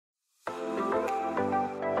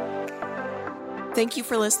Thank you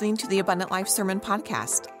for listening to the Abundant Life Sermon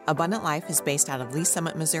Podcast. Abundant Life is based out of Lee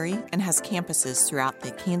Summit, Missouri, and has campuses throughout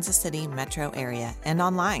the Kansas City metro area and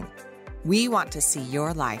online. We want to see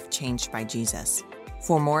your life changed by Jesus.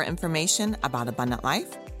 For more information about Abundant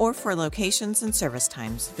Life or for locations and service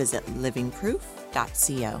times, visit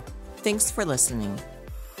livingproof.co. Thanks for listening.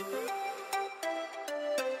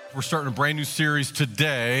 We're starting a brand new series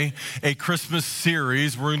today, a Christmas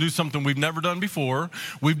series. We're going to do something we've never done before.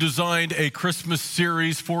 We've designed a Christmas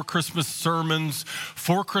series, 4 Christmas sermons,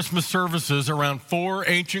 4 Christmas services around 4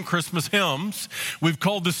 ancient Christmas hymns. We've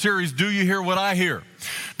called the series, Do You Hear What I Hear?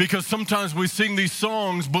 Because sometimes we sing these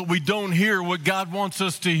songs, but we don't hear what God wants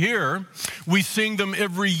us to hear. We sing them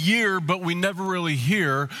every year, but we never really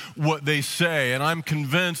hear what they say. And I'm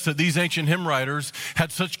convinced that these ancient hymn writers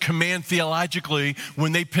had such command theologically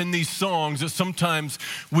when they penned these songs that sometimes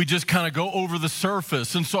we just kind of go over the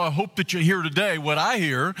surface. And so I hope that you hear today what I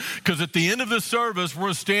hear, because at the end of this service, we're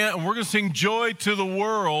going to stand and we're going to sing Joy to the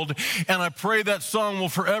World. And I pray that song will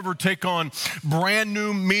forever take on brand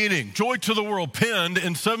new meaning. Joy to the World, penned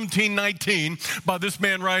in 1719 by this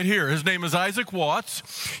man right here. His name is Isaac Watts.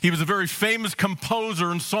 He was a very famous composer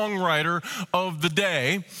and songwriter of the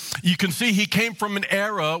day. You can see he came from an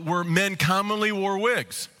era where men commonly wore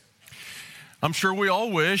wigs. I'm sure we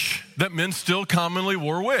all wish that men still commonly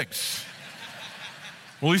wore wigs.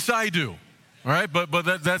 Well, at least I do. All right, but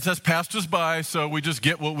that's passed us by, so we just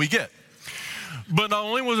get what we get. But not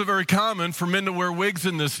only was it very common for men to wear wigs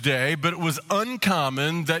in this day, but it was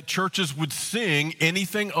uncommon that churches would sing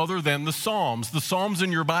anything other than the Psalms. The Psalms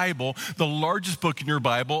in your Bible, the largest book in your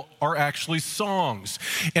Bible, are actually songs.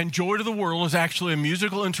 And Joy to the World is actually a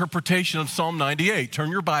musical interpretation of Psalm 98.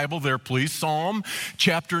 Turn your Bible there, please. Psalm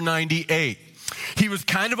chapter 98. He was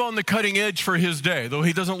kind of on the cutting edge for his day. Though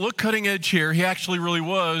he doesn't look cutting edge here, he actually really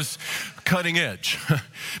was cutting edge.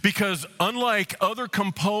 Because unlike other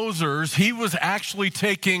composers, he was actually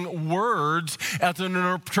taking words as an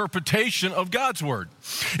interpretation of God's word.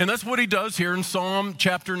 And that's what he does here in Psalm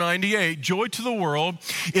chapter 98. Joy to the World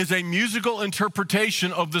is a musical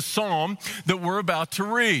interpretation of the psalm that we're about to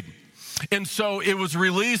read. And so it was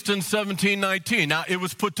released in 1719. Now, it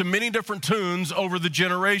was put to many different tunes over the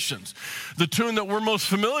generations. The tune that we're most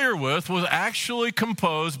familiar with was actually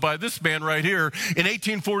composed by this man right here in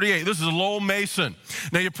 1848. This is Lowell Mason.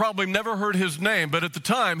 Now, you probably never heard his name, but at the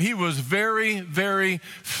time, he was very, very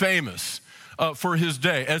famous for his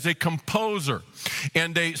day as a composer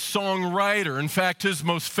and a songwriter. In fact, his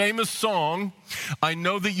most famous song, I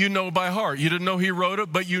Know That You Know by heart. You didn't know he wrote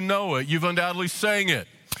it, but you know it. You've undoubtedly sang it.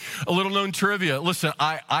 A little known trivia. Listen,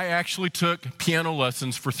 I actually took piano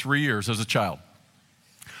lessons for 3 years as a child.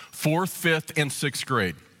 4th, 5th, and 6th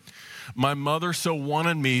grade. My mother so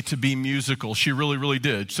wanted me to be musical. She really, really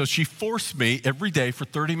did. So she forced me every day for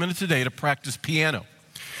 30 minutes a day to practice piano.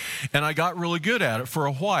 And I got really good at it for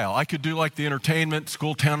a while. I could do like the entertainment,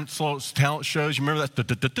 school talent shows. You remember that?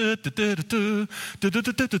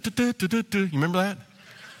 You remember that?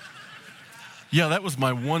 Yeah, that was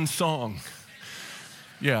my one song.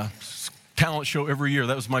 Yeah, talent show every year.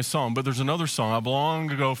 That was my song. But there's another song. I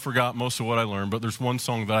long ago forgot most of what I learned, but there's one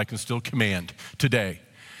song that I can still command today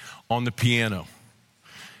on the piano.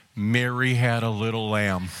 Mary Had a Little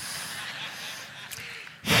Lamb.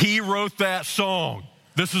 He wrote that song.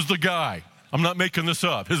 This is the guy. I'm not making this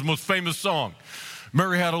up. His most famous song,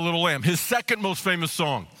 Mary Had a Little Lamb. His second most famous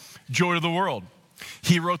song, Joy to the World.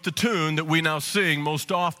 He wrote the tune that we now sing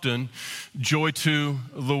most often, Joy to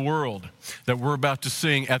the World, that we're about to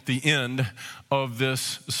sing at the end of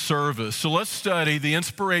this service. So let's study the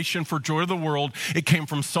inspiration for Joy to the World. It came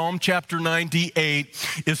from Psalm chapter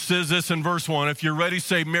 98. It says this in verse 1. If you're ready,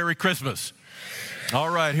 say Merry Christmas.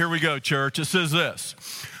 All right, here we go, church. It says this.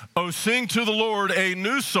 Oh, sing to the Lord a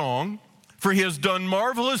new song, for he has done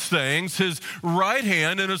marvelous things. His right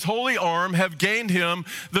hand and his holy arm have gained him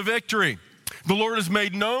the victory. The Lord has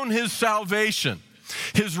made known his salvation.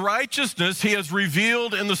 His righteousness he has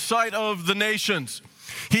revealed in the sight of the nations.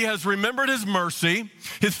 He has remembered his mercy,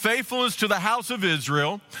 his faithfulness to the house of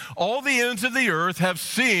Israel. All the ends of the earth have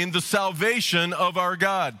seen the salvation of our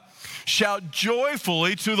God. Shout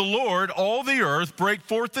joyfully to the Lord, all the earth. Break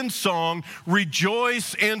forth in song.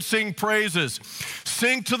 Rejoice and sing praises.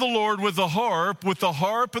 Sing to the Lord with the harp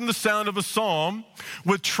and the sound of a psalm,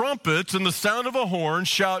 with trumpets and the sound of a horn.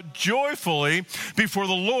 Shout joyfully before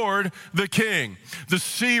the Lord the King. The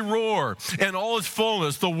sea roar and all its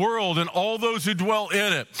fullness, the world and all those who dwell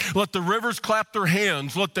in it. Let the rivers clap their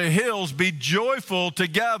hands. Let the hills be joyful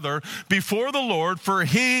together before the Lord, for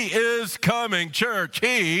he is coming. Church,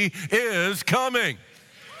 he is coming.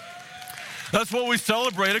 That's what we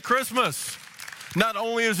celebrate at Christmas. Not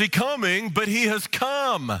only is he coming, but he has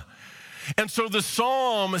come. And so the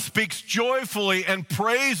psalm speaks joyfully and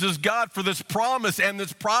praises God for this promise and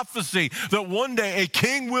this prophecy that one day a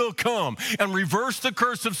king will come and reverse the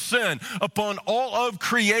curse of sin upon all of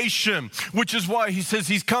creation, which is why he says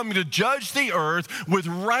he's coming to judge the earth with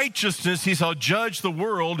righteousness. He shall judge the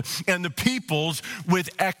world and the peoples with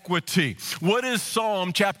equity. What is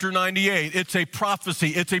Psalm chapter 98? It's a prophecy.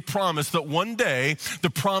 It's a promise that one day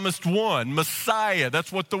the promised one, Messiah,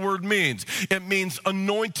 that's what the word means. It means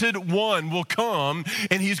anointed one, will come,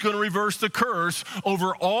 and he's going to reverse the curse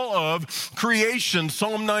over all of creation.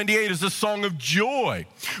 Psalm 98 is a song of joy,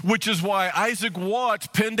 which is why Isaac Watts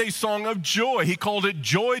penned a song of joy. He called it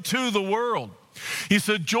Joy to the World. He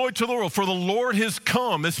said, joy to the world, for the Lord has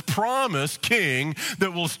come, this promised king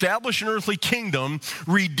that will establish an earthly kingdom,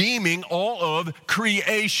 redeeming all of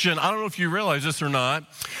creation. I don't know if you realize this or not,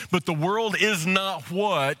 but the world is not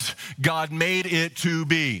what God made it to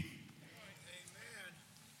be.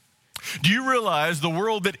 Do you realize the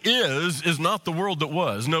world that is not the world that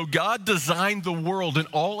was? No, God designed the world and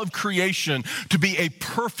all of creation to be a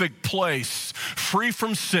perfect place, free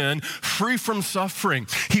from sin, free from suffering.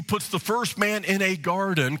 He puts the first man in a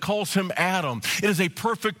garden, calls him Adam. It is a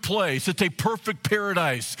perfect place. It's a perfect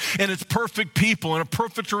paradise, and it's perfect people and a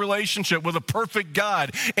perfect relationship with a perfect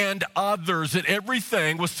God and others, and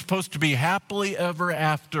everything was supposed to be happily ever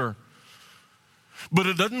after. But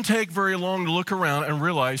it doesn't take very long to look around and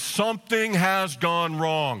realize something has gone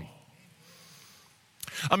wrong.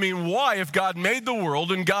 I mean, why, if God made the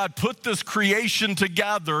world and God put this creation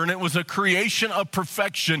together and it was a creation of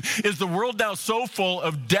perfection, is the world now so full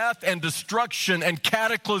of death and destruction and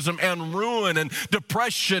cataclysm and ruin and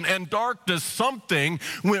depression and darkness? Something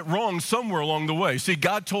went wrong somewhere along the way. See,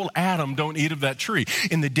 God told Adam, don't eat of that tree.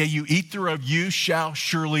 In the day you eat thereof, you shall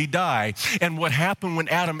surely die. And what happened when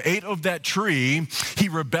Adam ate of that tree, he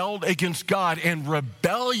rebelled against God, and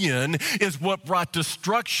rebellion is what brought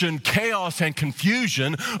destruction, chaos, and confusion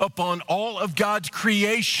upon all of God's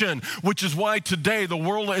creation, which is why today the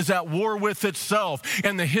world is at war with itself,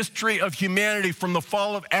 and the history of humanity from the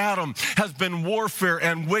fall of Adam has been warfare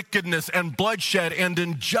and wickedness and bloodshed and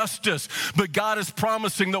injustice. But God is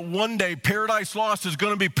promising that one day paradise lost is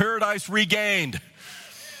going to be paradise regained.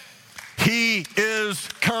 He is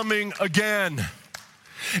coming again.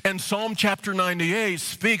 And Psalm chapter 98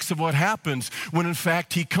 speaks of what happens when, in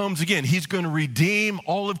fact, he comes again. He's going to redeem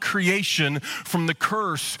all of creation from the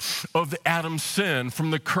curse of Adam's sin,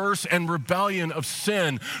 from the curse and rebellion of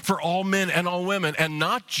sin for all men and all women, and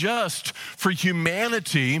not just for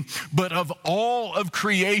humanity, but of all of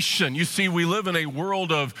creation. You see, we live in a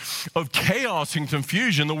world of chaos and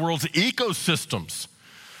confusion, the world's ecosystems.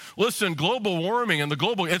 Listen, global warming and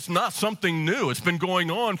it's not something new. It's been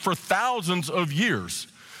going on for thousands of years.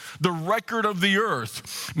 The record of the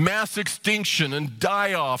earth, mass extinction and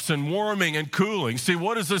die-offs and warming and cooling. See,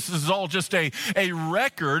 what is this? This is all just a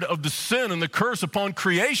record of the sin and the curse upon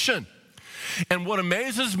creation. And what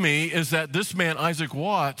amazes me is that this man, Isaac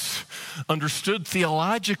Watts, understood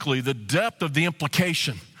theologically the depth of the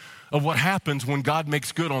implication of what happens when God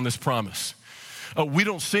makes good on this promise. We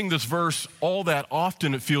don't sing this verse all that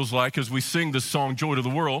often, it feels like, as we sing this song, Joy to the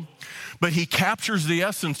World. But he captures the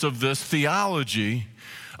essence of this theology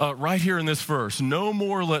right here in this verse. No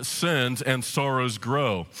more let sins and sorrows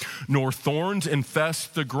grow, nor thorns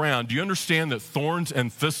infest the ground. Do you understand that thorns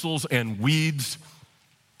and thistles and weeds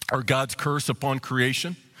are God's curse upon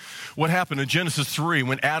creation? What happened in Genesis 3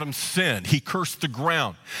 when Adam sinned? He cursed the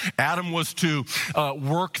ground. Adam was to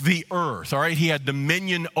work the earth, all right? He had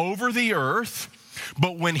dominion over the earth.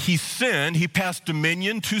 But when he sinned, he passed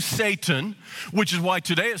dominion to Satan, which is why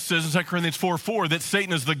today it says in 2 Corinthians 4:4 that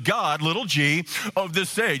Satan is the God, little g, of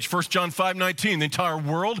this age. 1 John 5:19, the entire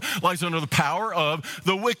world lies under the power of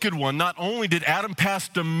the wicked one. Not only did Adam pass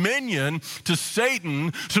dominion to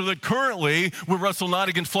Satan, so that currently we wrestle not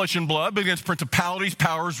against flesh and blood, but against principalities,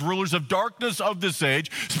 powers, rulers of darkness of this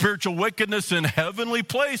age, spiritual wickedness in heavenly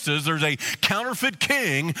places. There's a counterfeit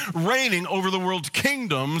king reigning over the world's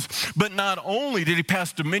kingdoms. But not only did he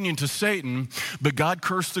pass dominion to Satan, but God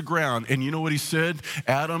cursed the ground. And you know what he said?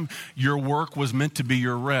 Adam, your work was meant to be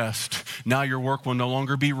your rest. Now your work will no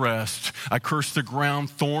longer be rest. I cursed the ground,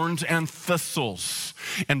 thorns and thistles.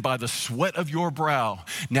 And by the sweat of your brow,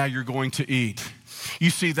 now you're going to eat.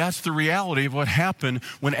 You see, that's the reality of what happened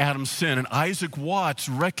when Adam sinned. And Isaac Watts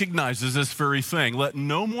recognizes this very thing. Let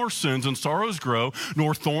no more sins and sorrows grow,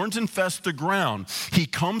 nor thorns infest the ground. He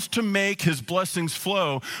comes to make his blessings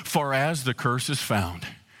flow, far as the curse is found.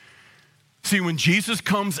 See, when Jesus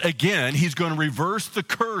comes again, he's going to reverse the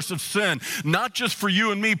curse of sin, not just for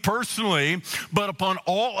you and me personally, but upon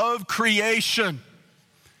all of creation.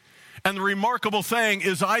 And the remarkable thing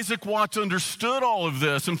is Isaac Watts understood all of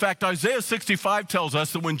this. In fact, Isaiah 65 tells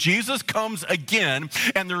us that when Jesus comes again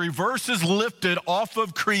and the reverse is lifted off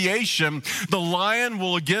of creation, the lion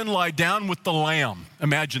will again lie down with the lamb.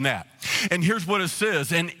 Imagine that. And here's what it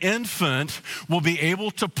says. An infant will be able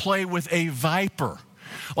to play with a viper.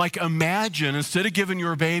 Like imagine, instead of giving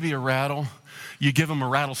your baby a rattle, you give him a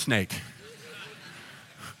rattlesnake.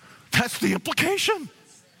 That's the implication.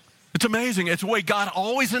 It's amazing. It's the way God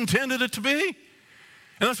always intended it to be.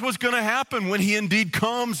 And that's what's going to happen when he indeed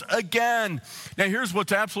comes again. Now, here's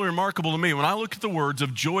what's absolutely remarkable to me. When I look at the words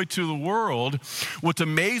of joy to the world, what's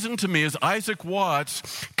amazing to me is Isaac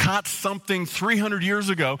Watts caught something 300 years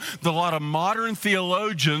ago that a lot of modern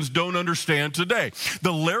theologians don't understand today.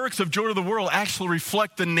 The lyrics of Joy to the World actually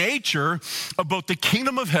reflect the nature of both the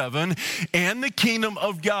kingdom of heaven and the kingdom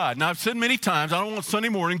of God. Now, I've said many times, I don't want Sunday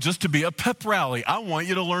morning just to be a pep rally. I want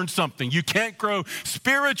you to learn something. You can't grow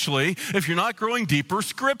spiritually if you're not growing deeper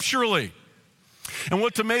scripturally. And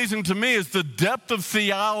what's amazing to me is the depth of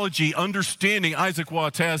theology understanding Isaac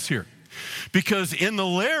Watts has here. Because in the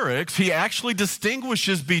lyrics, he actually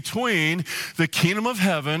distinguishes between the kingdom of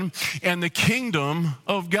heaven and the kingdom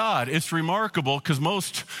of God. It's remarkable because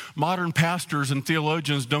most modern pastors and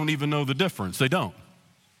theologians don't even know the difference. They don't.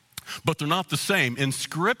 But they're not the same. In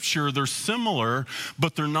Scripture, they're similar,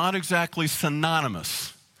 but they're not exactly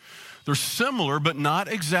synonymous. They're similar, but not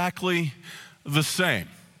exactly the same.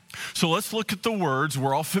 So let's look at the words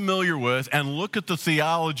we're all familiar with and look at the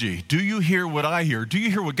theology. Do you hear what I hear? Do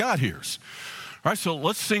you hear what God hears? All right, so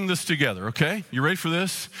let's sing this together, okay? You ready for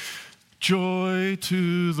this? Joy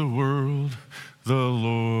to the world, the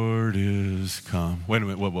Lord is come. Wait a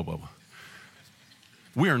minute, whoa.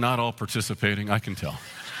 We are not all participating, I can tell.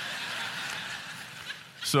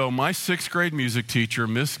 So my 6th grade music teacher,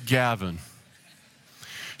 Miss Gavin,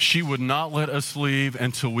 she would not let us leave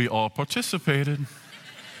until we all participated.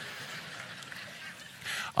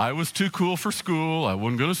 I was too cool for school. I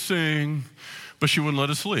wasn't going to sing, but she wouldn't let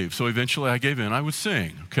us leave. So eventually I gave in. I would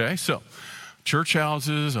sing, okay? So church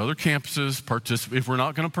houses, other campuses, if we're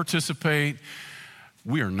not going to participate,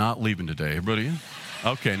 we are not leaving today. Everybody in?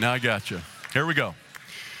 Okay, now I got you. Here we go.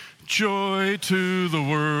 Joy to the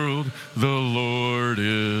world, the Lord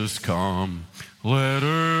is come. Let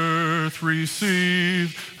earth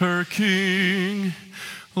receive her King.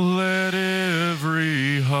 Let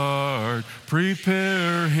every heart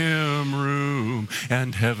prepare him room.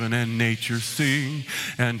 And heaven and nature sing,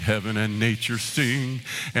 and heaven and nature sing,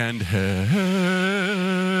 and heaven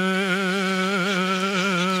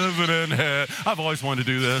and heaven. I've always wanted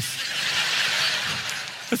to do this.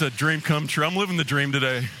 It's a dream come true. I'm living the dream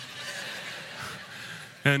today.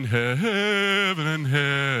 And heaven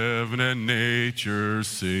and nature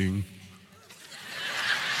sing.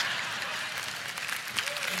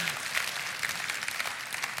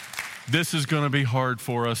 This is going to be hard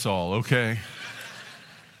for us all, okay?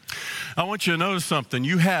 I want you to notice something.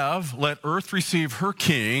 You have, let earth receive her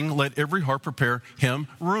King, let every heart prepare him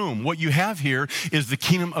room. What you have here is the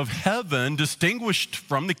kingdom of heaven distinguished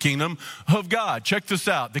from the kingdom of God. Check this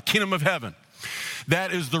out, the kingdom of heaven.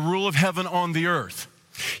 That is the rule of heaven on the earth.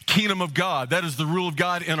 Kingdom of God, that is the rule of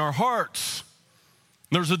God in our hearts.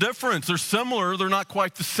 There's a difference. They're similar, they're not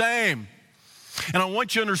quite the same. And I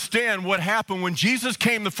want you to understand what happened when Jesus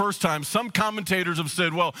came the first time. Some commentators have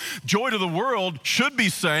said, well, joy to the world should be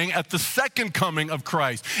sang at the second coming of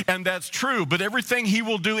Christ. And that's true. But everything he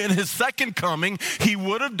will do in his second coming, he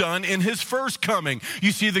would have done in his first coming.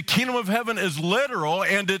 You see, the kingdom of heaven is literal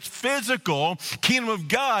and it's physical. Kingdom of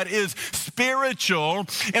God is spiritual.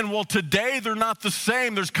 And while today they're not the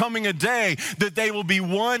same, there's coming a day that they will be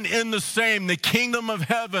one in the same. The kingdom of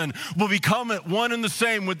heaven will become one in the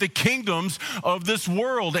same with the kingdoms of this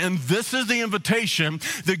world. And this is the invitation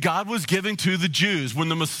that God was giving to the Jews. When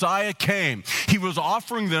the Messiah came, he was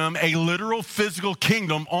offering them a literal physical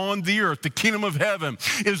kingdom on the earth. The kingdom of heaven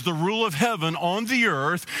is the rule of heaven on the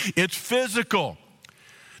earth. It's physical.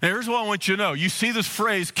 Now, here's what I want you to know. You see this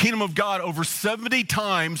phrase, kingdom of God, over 70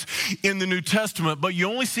 times in the New Testament, but you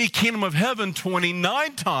only see kingdom of heaven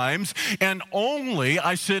 29 times, and only,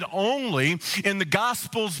 I said only, in the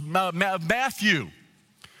Gospels of Matthew.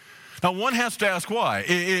 Now, one has to ask why.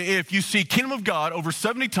 If you see kingdom of God over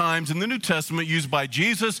 70 times in the New Testament used by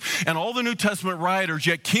Jesus and all the New Testament writers,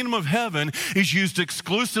 yet kingdom of heaven is used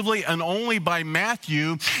exclusively and only by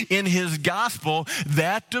Matthew in his gospel,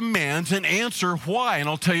 that demands an answer why. And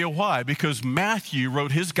I'll tell you why. Because Matthew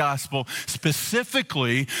wrote his gospel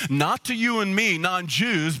specifically, not to you and me,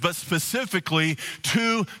 non-Jews, but specifically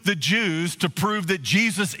to the Jews to prove that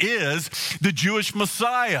Jesus is the Jewish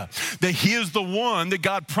Messiah, that he is the one that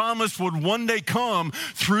God promised promise would one day come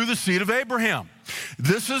through the seed of Abraham.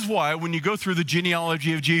 This is why when you go through the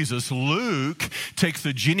genealogy of Jesus, Luke takes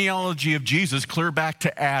the genealogy of Jesus clear back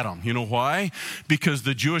to Adam. You know why? Because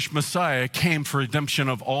the Jewish Messiah came for redemption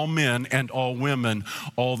of all men and all women,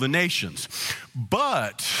 all the nations.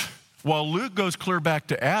 But while Luke goes clear back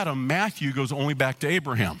to Adam, Matthew goes only back to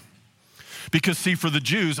Abraham. Because, see, for the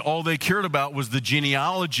Jews, all they cared about was the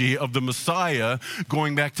genealogy of the Messiah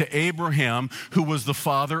going back to Abraham, who was the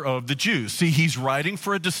father of the Jews. See, he's writing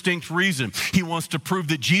for a distinct reason. He wants to prove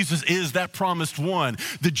that Jesus is that promised one,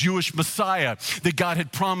 the Jewish Messiah that God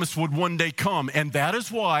had promised would one day come. And that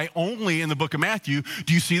is why only in the book of Matthew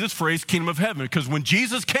do you see this phrase, kingdom of heaven. Because when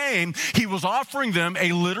Jesus came, he was offering them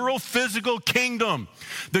a literal physical kingdom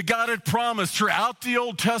that God had promised throughout the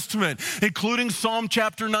Old Testament, including Psalm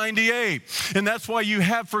chapter 98. And that's why you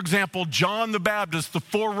have, for example, John the Baptist, the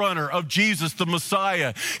forerunner of Jesus, the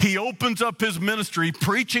Messiah. He opens up his ministry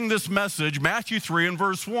preaching this message, Matthew 3 and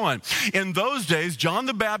verse 1. In those days, John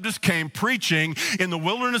the Baptist came preaching in the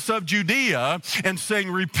wilderness of Judea and saying,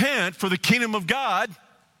 repent, for the kingdom of God.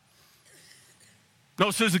 No,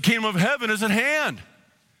 it says the kingdom of heaven is at hand.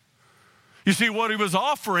 You see, what he was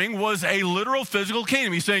offering was a literal physical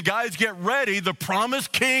kingdom. He's saying, guys, get ready. The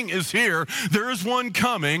promised king is here. There is one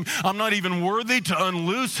coming. I'm not even worthy to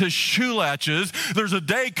unloose his shoe latches. There's a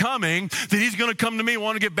day coming that he's going to come to me,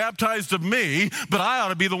 want to get baptized of me, but I ought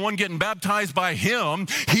to be the one getting baptized by him.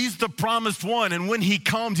 He's the promised one. And when he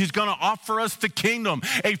comes, he's going to offer us the kingdom,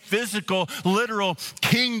 a physical, literal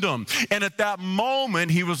kingdom. And at that moment,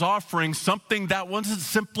 he was offering something that wasn't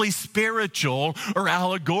simply spiritual or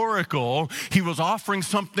allegorical. He was offering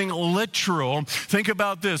something literal. Think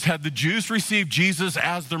about this. Had the Jews received Jesus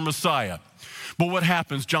as their Messiah? But what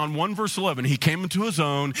happens? John 1 verse 11, he came into his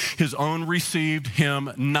own received him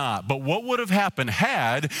not. But what would have happened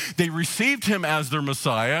had they received him as their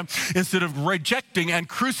Messiah instead of rejecting and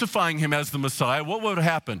crucifying him as the Messiah? What would have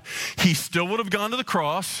happened? He still would have gone to the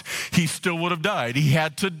cross. He still would have died. He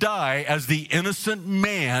had to die as the innocent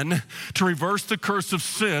man to reverse the curse of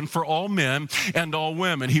sin for all men and all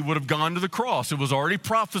women. He would have gone to the cross. It was already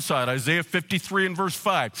prophesied, Isaiah 53 and verse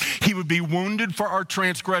 5. He would be wounded for our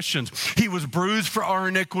transgressions. He was bruised for our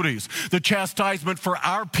iniquities. The chastisement for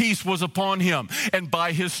our peace was upon him, and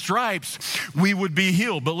by his stripes we would be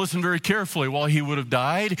healed. But listen very carefully. While he would have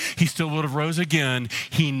died, he still would have rose again.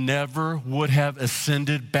 He never would have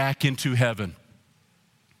ascended back into heaven.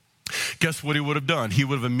 Guess what he would have done? He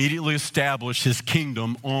would have immediately established his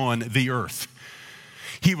kingdom on the earth.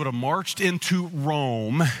 He would have marched into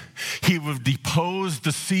Rome. He would have deposed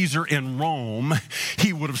the Caesar in Rome.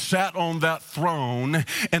 He would have sat on that throne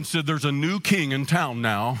and said, there's a new king in town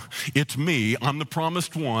now. It's me. I'm the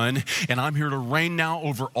promised one, and I'm here to reign now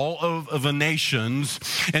over all of the nations.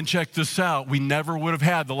 And check this out. We never would have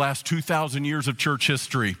had the last 2,000 years of church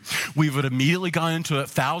history. We would have immediately gone into a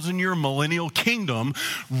 1,000-year millennial kingdom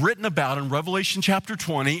written about in Revelation chapter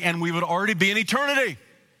 20, and we would already be in eternity.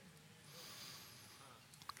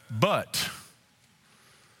 But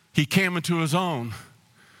he came into his own,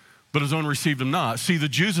 but his own received him not. See, the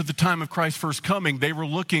Jews at the time of Christ's first coming, they were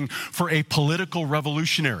looking for a political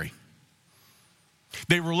revolutionary.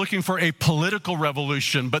 They were looking for a political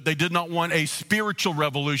revolution, but they did not want a spiritual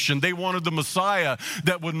revolution. They wanted the Messiah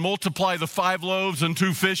that would multiply the 5 loaves and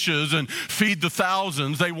 2 fishes and feed the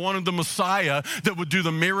thousands. They wanted the Messiah that would do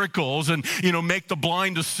the miracles and, make the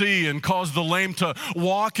blind to see and cause the lame to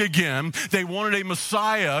walk again. They wanted a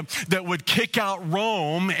Messiah that would kick out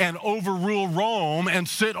Rome and overrule Rome and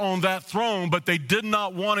sit on that throne, but they did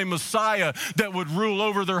not want a Messiah that would rule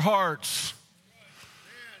over their hearts.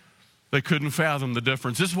 They couldn't fathom the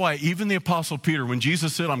difference. This is why even the Apostle Peter, when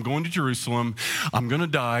Jesus said, I'm going to Jerusalem, I'm going to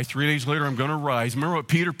die, 3 days later I'm going to rise. Remember what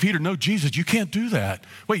Peter, no, Jesus, you can't do that.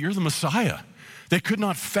 Wait, you're the Messiah. They could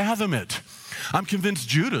not fathom it. I'm convinced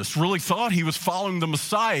Judas really thought he was following the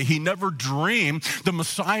Messiah. He never dreamed the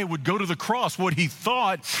Messiah would go to the cross. What he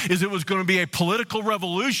thought is it was going to be a political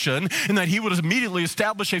revolution and that he would immediately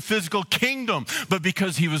establish a physical kingdom. But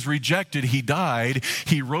because he was rejected, he died.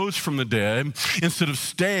 He rose from the dead instead of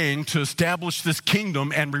staying to establish this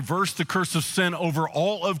kingdom and reverse the curse of sin over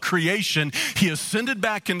all of creation. He ascended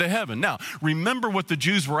back into heaven. Now, remember what the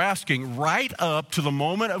Jews were asking right up to the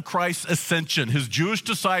moment of Christ's ascension. His Jewish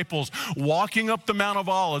disciples walking up the Mount of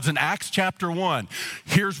Olives in Acts chapter 1.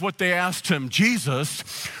 Here's what they asked him. Jesus,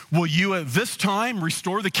 will you at this time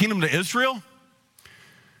restore the kingdom to Israel?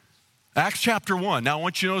 Acts chapter 1. Now I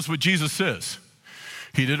want you to notice what Jesus says.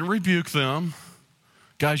 He didn't rebuke them.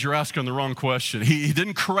 Guys, you're asking the wrong question. He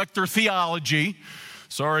didn't correct their theology.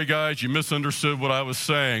 Sorry, guys, you misunderstood what I was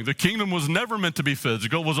saying. The kingdom was never meant to be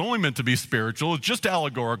physical. It was only meant to be spiritual. It's just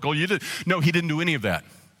allegorical. No, he didn't do any of that.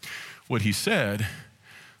 What he said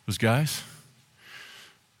was, guys,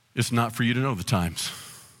 it's not for you to know the times,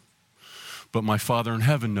 but my Father in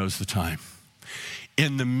heaven knows the time.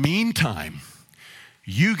 In the meantime,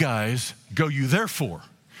 you guys go you therefore,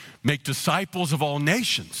 make disciples of all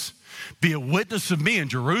nations. Be a witness of me in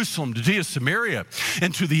Jerusalem, Judea, Samaria,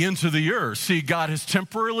 and to the ends of the earth. See, God has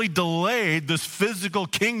temporarily delayed this physical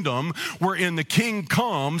kingdom wherein the king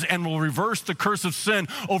comes and will reverse the curse of sin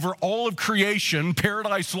over all of creation.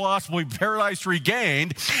 Paradise lost will be paradise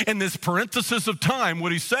regained. In this parenthesis of time,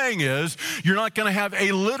 what he's saying is, you're not going to have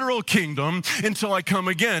a literal kingdom until I come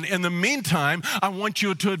again. In the meantime, I want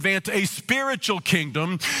you to advance a spiritual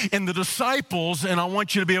kingdom in the disciples, and I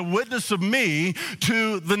want you to be a witness of me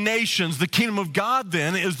to the nations. The kingdom of God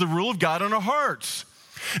then is the rule of God in our hearts.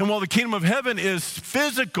 And while the kingdom of heaven is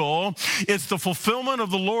physical, it's the fulfillment of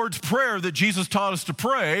the Lord's prayer that Jesus taught us to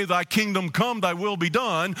pray, thy kingdom come, thy will be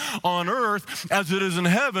done on earth as it is in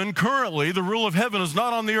heaven. Currently, the rule of heaven is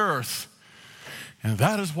not on the earth. And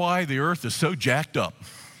that is why the earth is so jacked up.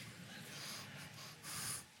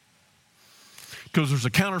 Because there's a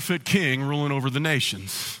counterfeit king ruling over the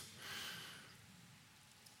nations.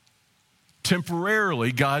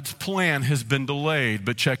 Temporarily, God's plan has been delayed,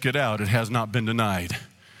 but check it out, it has not been denied.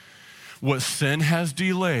 What sin has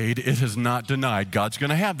delayed, it has not denied. God's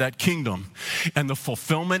going to have that kingdom and the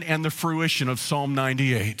fulfillment and the fruition of Psalm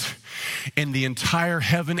 98. And the entire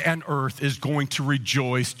heaven and earth is going to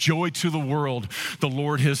rejoice. Joy to the world, the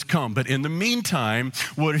Lord has come. But in the meantime,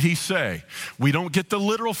 what did he say? We don't get the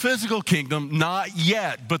literal physical kingdom, not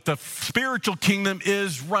yet, but the spiritual kingdom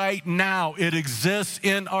is right now. It exists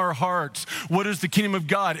in our hearts. What is the kingdom of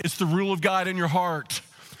God? It's the rule of God in your heart.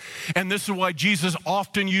 And this is why Jesus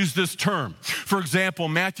often used this term. For example,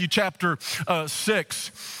 Matthew chapter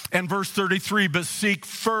 6 and verse 33, but seek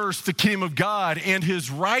first the kingdom of God and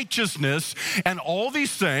his righteousness, and all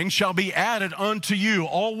these things shall be added unto you.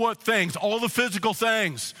 All what things? All the physical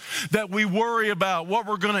things that we worry about, what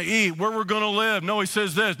we're going to eat, where we're going to live. No, he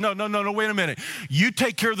says this. No, wait a minute. You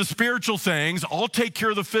take care of the spiritual things. I'll take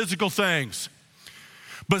care of the physical things.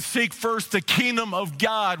 But seek first the kingdom of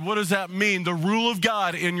God. What does that mean? The rule of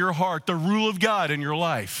God in your heart, the rule of God in your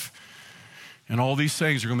life. And all these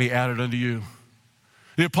things are going to be added unto you.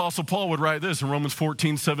 The Apostle Paul would write this in Romans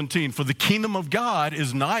 14:17. For the kingdom of God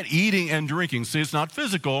is not eating and drinking. See, it's not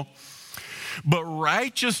physical, but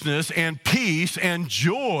righteousness and peace and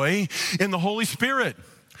joy in the Holy Spirit.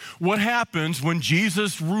 What happens when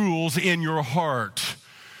Jesus rules in your heart?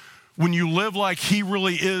 When you live like he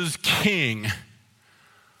really is king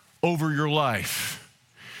over your life,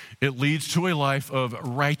 it leads to a life of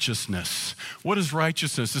righteousness. What is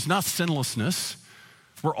righteousness? It's not sinlessness.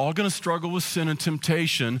 We're all going to struggle with sin and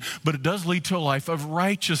temptation, but it does lead to a life of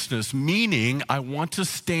righteousness, meaning I want to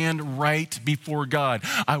stand right before God.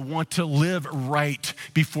 I want to live right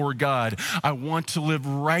before God. I want to live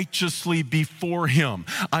righteously before him.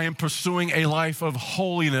 I am pursuing a life of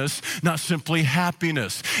holiness, not simply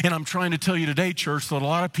happiness. And I'm trying to tell you today, church, that a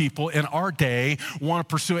lot of people in our day want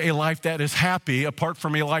to pursue a life that is happy apart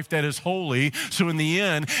from a life that is holy. So in the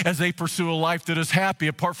end, as they pursue a life that is happy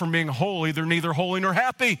apart from being holy, they're neither holy nor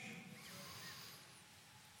happy.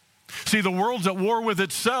 See, the world's at war with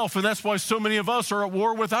itself, and that's why so many of us are at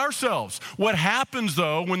war with ourselves. What happens,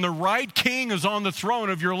 though, when the right king is on the throne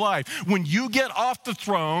of your life, when you get off the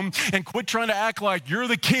throne and quit trying to act like you're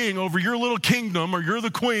the king over your little kingdom or you're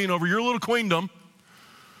the queen over your little queendom,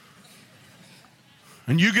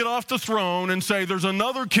 and you get off the throne and say, there's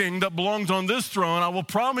another king that belongs on this throne, I will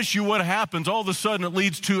promise you what happens. All of a sudden, it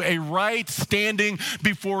leads to a right standing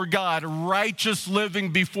before God, righteous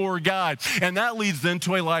living before God. And that leads then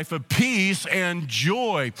to a life of peace and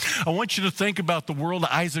joy. I want you to think about the world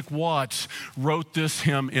Isaac Watts wrote this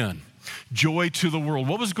hymn in. Joy to the world.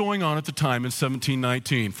 What was going on at the time in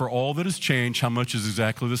 1719? For all that has changed, how much is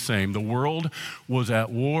exactly the same? The world was at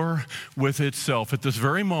war with itself. At this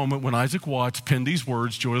very moment when Isaac Watts penned these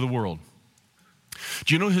words, Joy to the world.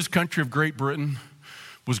 Do you know his country of Great Britain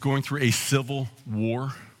was going through a civil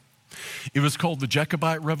war? It was called the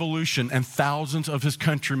Jacobite Revolution, and thousands of his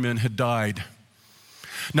countrymen had died.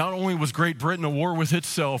 Not only was Great Britain at war with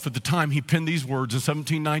itself at the time he penned these words in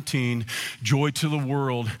 1719, joy to the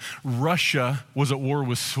world, Russia was at war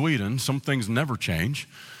with Sweden. Some things never change.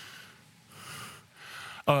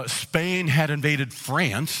 Spain had invaded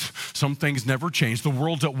France. Some things never change. The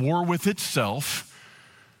world's at war with itself.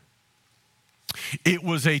 It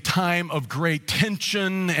was a time of great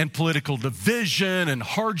tension and political division and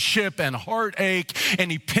hardship and heartache.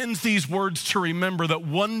 And he pens these words to remember that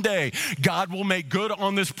one day God will make good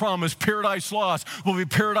on this promise. Paradise lost will be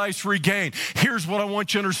paradise regained. Here's what I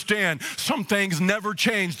want you to understand. Some things never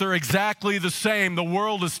change. They're exactly the same. The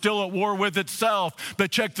world is still at war with itself.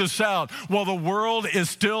 But check this out. While the world is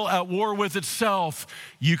still at war with itself,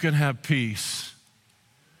 you can have peace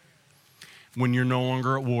when you're no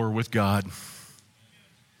longer at war with God.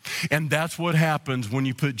 And that's what happens when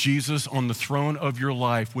you put Jesus on the throne of your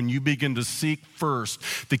life, when you begin to seek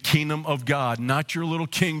first the kingdom of God, not your little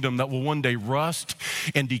kingdom that will one day rust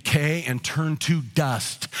and decay and turn to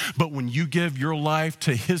dust. But when you give your life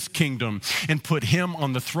to his kingdom and put him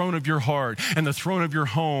on the throne of your heart and the throne of your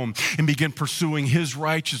home and begin pursuing his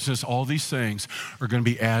righteousness, all these things are going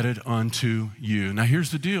to be added unto you. Now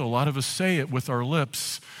here's the deal. A lot of us say it with our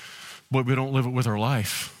lips, but we don't live it with our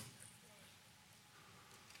life.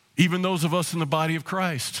 Even those of us in the body of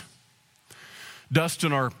Christ.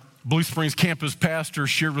 Dustin, our Blue Springs campus pastor,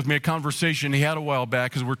 shared with me a conversation he had a while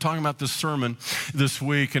back because we're talking about this sermon this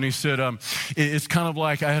week. And he said, it's kind of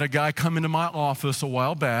like I had a guy come into my office a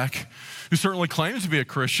while back who certainly claims to be a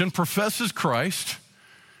Christian, professes Christ.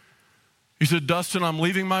 He said, Dustin, I'm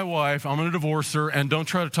leaving my wife. I'm going to divorce her, and don't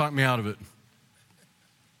try to talk me out of it.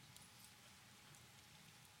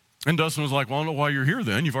 And Dustin was like, well, I don't know why you're here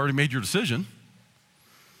then. You've already made your decision.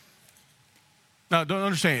 Now, don't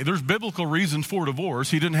understand, there's biblical reasons for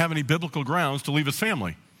divorce. He didn't have any biblical grounds to leave his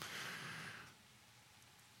family.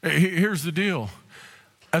 Here's the deal.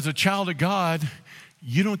 As a child of God,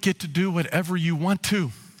 you don't get to do whatever you want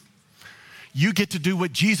to. You get to do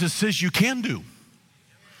what Jesus says you can do.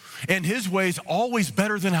 And his way is always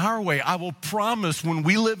better than our way. I will promise when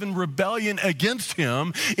we live in rebellion against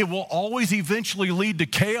him, it will always eventually lead to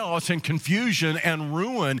chaos and confusion and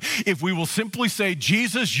ruin if we will simply say,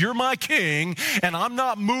 Jesus, you're my king, and I'm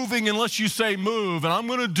not moving unless you say move, and I'm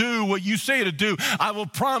going to do what you say to do. I will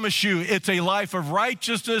promise you it's a life of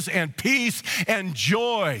righteousness and peace and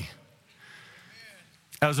joy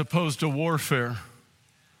as opposed to warfare.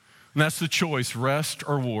 And that's the choice, rest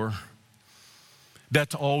or war.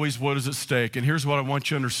 That's always what is at stake. And here's what I want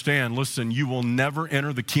you to understand. Listen, you will never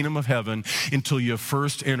enter the kingdom of heaven until you have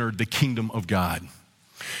first entered the kingdom of God.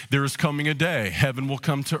 There is coming a day, heaven will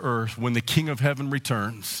come to earth when the King of heaven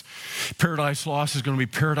returns. Paradise lost is going to be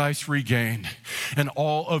paradise regained. And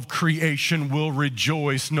all of creation will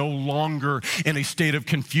rejoice, no longer in a state of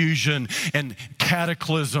confusion and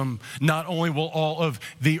cataclysm. Not only will all of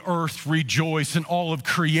the earth rejoice and all of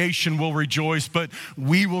creation will rejoice, but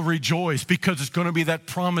we will rejoice because it's going to be that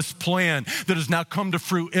promised plan that has now come to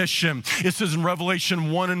fruition. It says in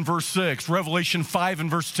Revelation 1 and verse 6, Revelation 5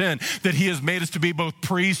 and verse 10, that he has made us to be both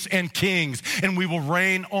priests and kings, and we will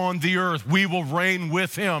reign on the earth. We will reign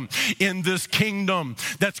with him in this kingdom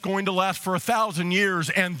that's going to last for 1,000 years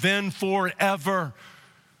and then forever.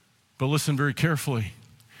 But listen very carefully.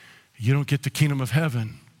 You don't get the kingdom of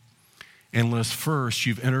heaven unless first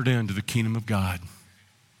you've entered into the kingdom of God.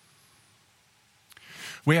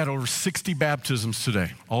 We had over 60 baptisms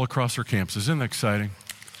today, all across our campuses. Isn't that exciting?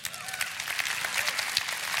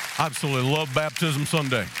 I absolutely love Baptism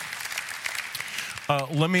Sunday.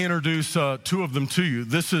 Let me introduce two of them to you.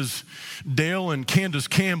 This is Dale and Candace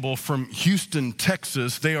Campbell from Houston,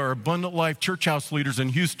 Texas. They are Abundant Life Church House leaders in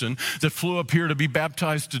Houston that flew up here to be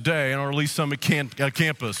baptized today on our Lee Summit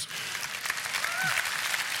campus.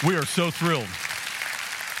 We are so thrilled.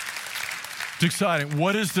 It's exciting.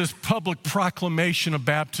 What is this public proclamation of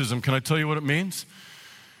baptism? Can I tell you what it means?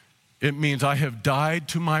 It means I have died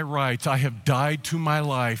to my rights. I have died to my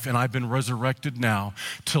life, and I've been resurrected now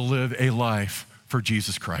to live a life for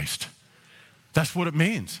Jesus Christ. That's what it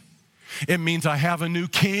means. It means I have a new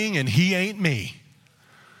king and he ain't me.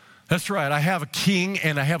 That's right. I have a king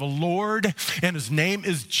and I have a Lord and his name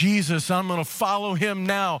is Jesus. I'm going to follow him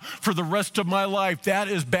now for the rest of my life. That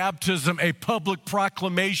is baptism, a public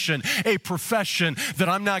proclamation, a profession that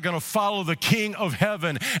I'm now going to follow the King of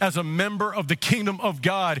heaven as a member of the kingdom of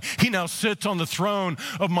God. He now sits on the throne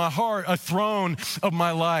of my heart, a throne of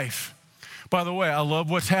my life. By the way, I love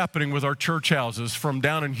what's happening with our church houses, from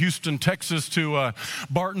down in Houston, Texas to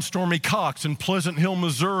Barton Stormy Cox in Pleasant Hill,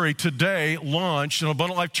 Missouri. Today launched an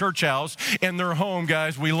Abundant Life Church House in their home,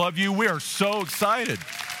 guys. We love you. We are so excited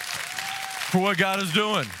for what God is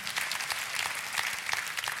doing.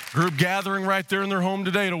 Group gathering right there in their home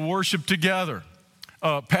today to worship together.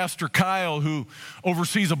 Pastor Kyle, who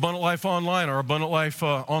oversees Abundant Life Online, our Abundant Life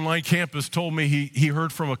online campus, told me he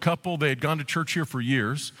heard from a couple. They had gone to church here for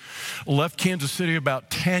years, left Kansas City about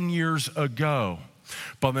 10 years ago.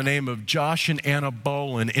 by the name of Josh and Anna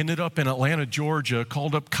Bolin. Ended up in Atlanta, Georgia.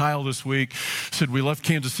 Called up Kyle this week. Said, we left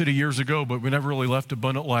Kansas City years ago, but we never really left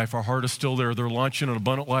Abundant Life. Our heart is still there. They're launching an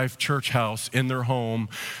Abundant Life church house in their home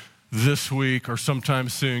this week or sometime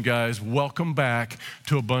soon, guys. Welcome back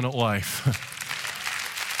to Abundant Life.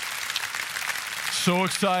 So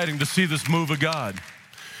exciting to see this move of God.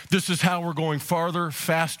 This is how we're going farther,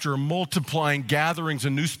 faster, multiplying gatherings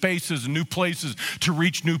in new spaces and new places to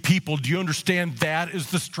reach new people. Do you understand that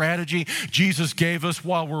is the strategy Jesus gave us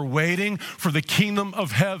while we're waiting for the kingdom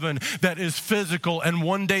of heaven that is physical, and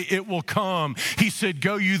one day it will come. He said,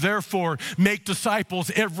 go you therefore, make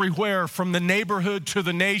disciples everywhere from the neighborhood to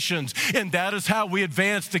the nations. And that is how we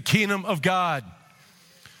advance the kingdom of God.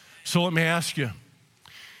 So let me ask you,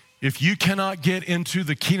 if you cannot get into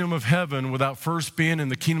the kingdom of heaven without first being in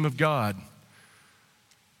the kingdom of God,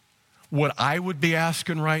 what I would be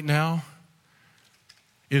asking right now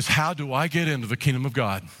is, how do I get into the kingdom of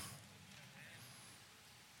God?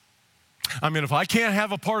 I mean, if I can't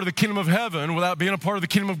have a part of the kingdom of heaven without being a part of the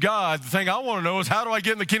kingdom of God, the thing I want to know is, how do I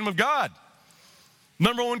get in the kingdom of God?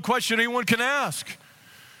 Number one question anyone can ask.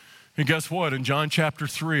 And guess what? In John chapter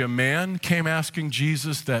 3, a man came asking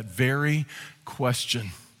Jesus that very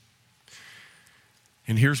question.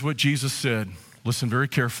 And here's what Jesus said. Listen very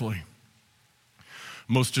carefully.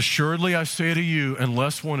 Most assuredly, I say to you,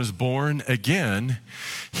 unless one is born again,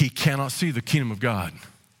 he cannot see the kingdom of God.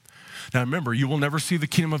 Now remember, you will never see the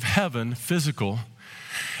kingdom of heaven, physical,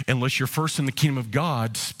 unless you're first in the kingdom of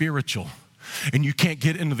God, spiritual. And you can't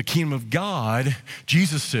get into the kingdom of God,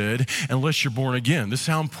 Jesus said, unless you're born again. This is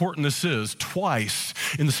how important this is. Twice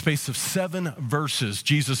in the space of 7 verses,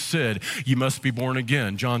 Jesus said, you must be born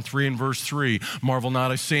again. John 3 and verse 3, marvel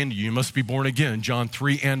not, I say unto you, you must be born again. John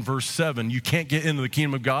 3 and verse 7, you can't get into the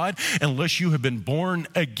kingdom of God unless you have been born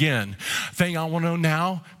again. Thing I want to know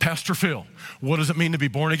now, Pastor Phil, what does it mean to be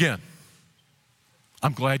born again?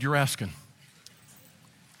 I'm glad you're asking.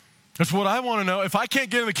 That's what I want to know. If I can't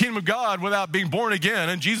get in the kingdom of God without being born again,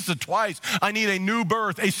 and Jesus said twice, I need a new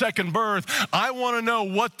birth, a second birth. I want to know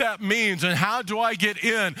what that means, and how do I get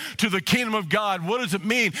in to the kingdom of God? What does it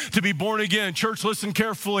mean to be born again? Church, listen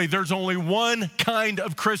carefully. There's only one kind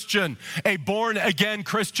of Christian, a born again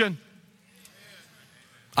Christian.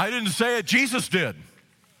 I didn't say it, Jesus did.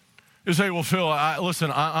 You say, well, Phil,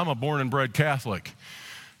 I'm a born and bred Catholic.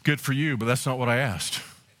 Good for you, but that's not what I asked.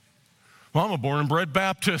 Well, I'm a born and bred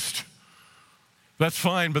Baptist. That's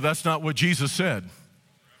fine, but that's not what Jesus said.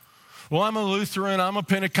 Well, I'm a Lutheran, I'm a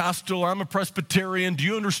Pentecostal, I'm a Presbyterian. Do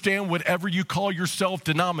you understand whatever you call yourself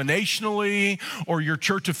denominationally or your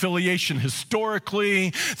church affiliation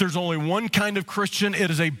historically? There's only one kind of Christian.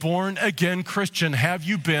 It is a born-again Christian. Have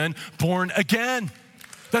you been born again?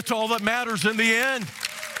 That's all that matters in the end.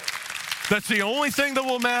 That's the only thing that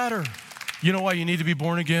will matter. You know why you need to be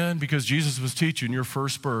born again? Because Jesus was teaching your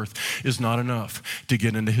first birth is not enough to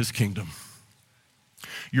get into his kingdom.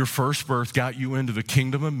 Your first birth got you into the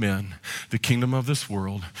kingdom of men, the kingdom of this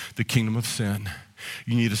world, the kingdom of sin.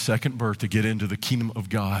 You need a second birth to get into the kingdom of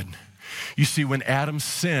God. You see, when Adam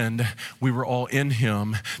sinned, we were all in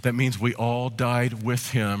him. That means we all died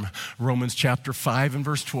with him. Romans chapter 5 and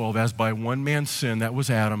verse 12, as by one man's sin, that was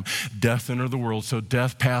Adam, death entered the world. So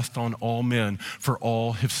death passed on all men, for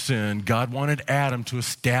all have sinned. God wanted Adam to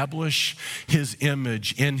establish his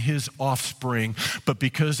image in his offspring. But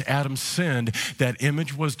because Adam sinned, that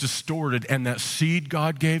image was distorted, and that seed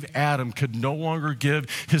God gave Adam could no longer give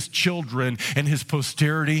his children and his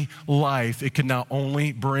posterity life. It could now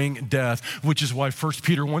only bring death. Which is why 1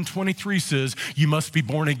 Peter 1:23 says, you must be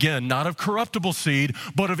born again, not of corruptible seed,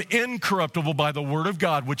 but of incorruptible by the word of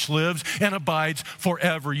God, which lives and abides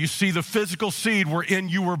forever. You see, the physical seed wherein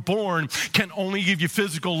you were born can only give you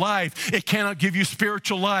physical life. It cannot give you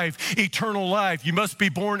spiritual life, eternal life. You must be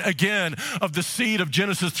born again of the seed of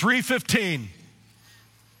Genesis 3:15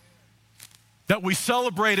 that we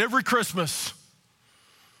celebrate every Christmas.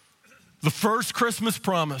 The first Christmas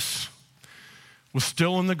promise was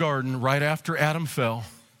still in the garden right after Adam fell.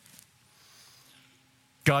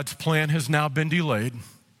 God's plan has now been delayed,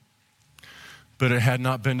 but it had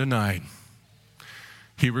not been denied.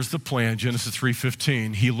 Here was the plan, Genesis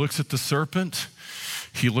 3:15. He looks at the serpent,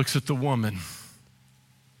 he looks at the woman.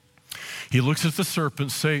 He looks at the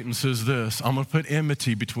serpent, Satan says this, I'm going to put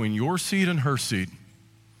enmity between your seed and her seed.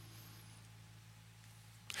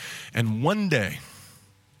 And one day,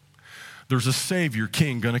 there's a Savior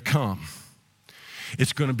King going to come.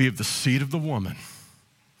 It's going to be of the seed of the woman.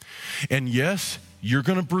 And yes, you're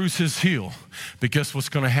going to bruise his heel, but guess what's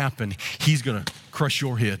going to happen? He's going to crush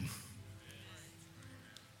your head.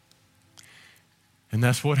 And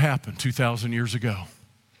that's what happened 2,000 years ago.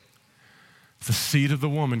 The seed of the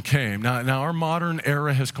woman came. Now our modern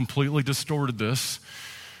era has completely distorted this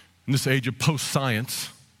in this age of post-science.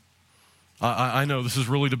 I know this is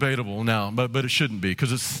really debatable now, but it shouldn't be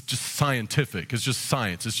because it's just scientific. It's just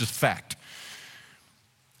science. It's just fact.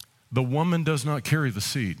 The woman does not carry the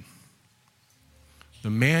seed. The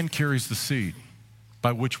man carries the seed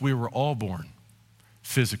by which we were all born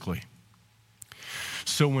physically.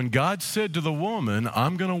 So when God said to the woman,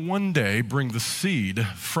 I'm going to one day bring the seed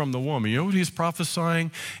from the woman, you know what he's prophesying?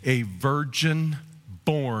 A virgin-born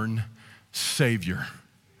Savior.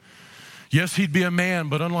 Yes, he'd be a man,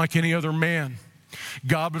 but unlike any other man.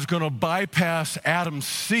 God was going to bypass Adam's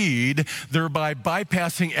seed, thereby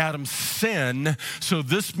bypassing Adam's sin, so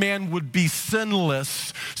this man would be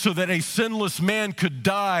sinless, so that a sinless man could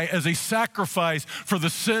die as a sacrifice for the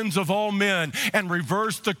sins of all men and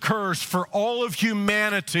reverse the curse for all of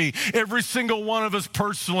humanity, every single one of us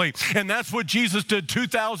personally. And that's what Jesus did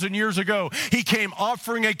 2,000 years ago. He came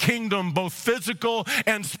offering a kingdom, both physical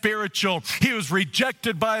and spiritual. He was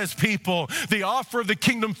rejected by his people. The offer of the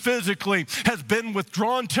kingdom physically has been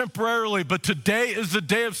withdrawn temporarily, but today is the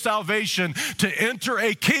day of salvation to enter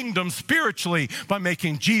a kingdom spiritually by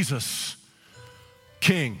making Jesus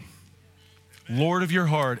King, Lord of your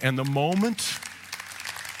heart. And the moment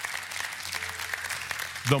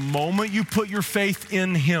you put your faith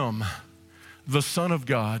in him, the Son of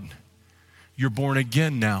God, you're born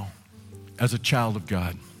again now as a child of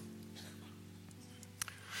God.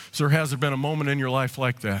 So there hasn't been a moment in your life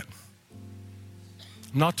like that.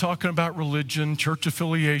 I'm not talking about religion, church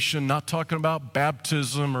affiliation, not talking about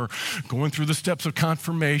baptism or going through the steps of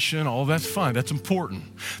confirmation. All that's fine. That's important.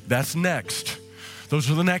 That's next.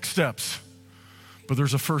 Those are the next steps. But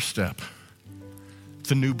there's a first step.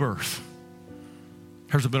 It's a new birth.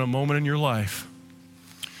 Has there been a moment in your life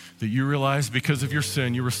that you realized because of your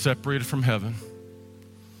sin you were separated from heaven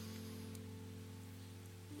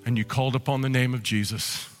and you called upon the name of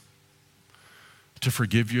Jesus to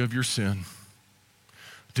forgive you of your sin,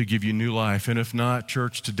 to give you new life? And if not,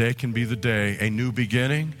 church, today can be the day. A new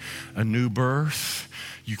beginning, a new birth.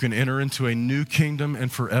 You can enter into a new kingdom and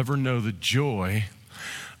forever know the joy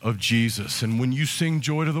of Jesus. And when you sing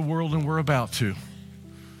joy to the world, and we're about to,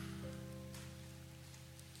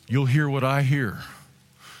 you'll hear what I hear.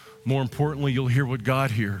 More importantly, you'll hear what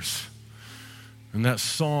God hears. And that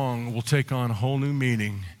song will take on a whole new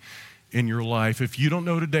meaning in your life. If you don't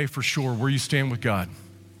know today for sure where you stand with God,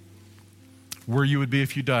 where you would be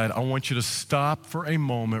if you died, I want you to stop for a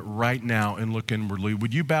moment right now and look inwardly.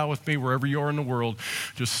 Would you bow with me wherever you are in the world?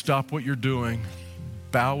 Just stop what you're doing.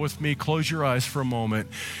 Bow with me, close your eyes for a moment,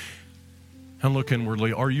 and look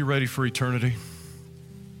inwardly. Are you ready for eternity?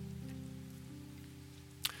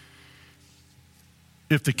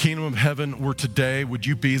 If the kingdom of heaven were today, would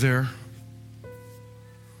you be there?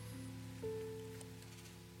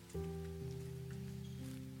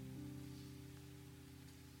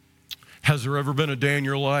 Has there ever been a day in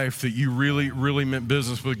your life that you really, really meant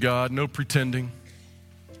business with God? No pretending.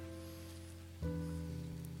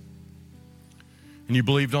 And you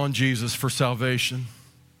believed on Jesus for salvation.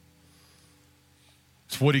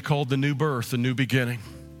 It's what he called the new birth, the new beginning.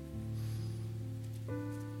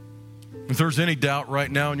 If there's any doubt right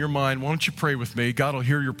now in your mind, why don't you pray with me? God will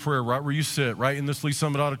hear your prayer right where you sit, right in this Lee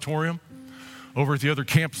Summit Auditorium, over at the other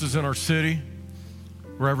campuses in our city,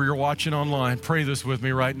 wherever you're watching online. Pray this with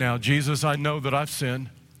me right now. Jesus, I know that I've sinned,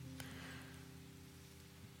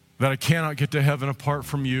 that I cannot get to heaven apart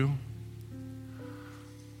from you.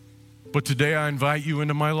 But today I invite you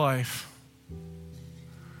into my life.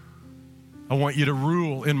 I want you to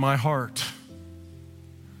rule in my heart.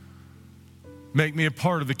 Make me a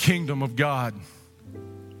part of the kingdom of God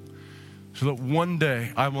so that one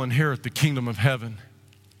day I will inherit the kingdom of heaven.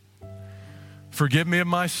 Forgive me of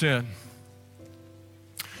my sin.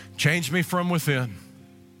 Change me from within.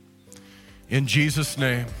 In Jesus'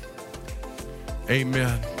 name,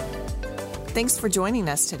 amen. Thanks for joining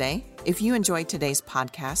us today. If you enjoyed today's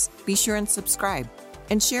podcast, be sure and subscribe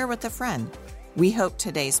and share with a friend. We hope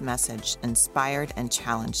today's message inspired and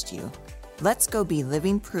challenged you. Let's go be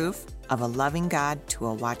living proof of a loving God to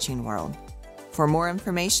a watching world. For more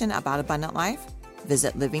information about Abundant Life,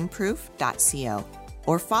 visit livingproof.co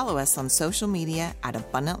or follow us on social media at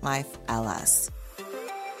Abundant Life LS.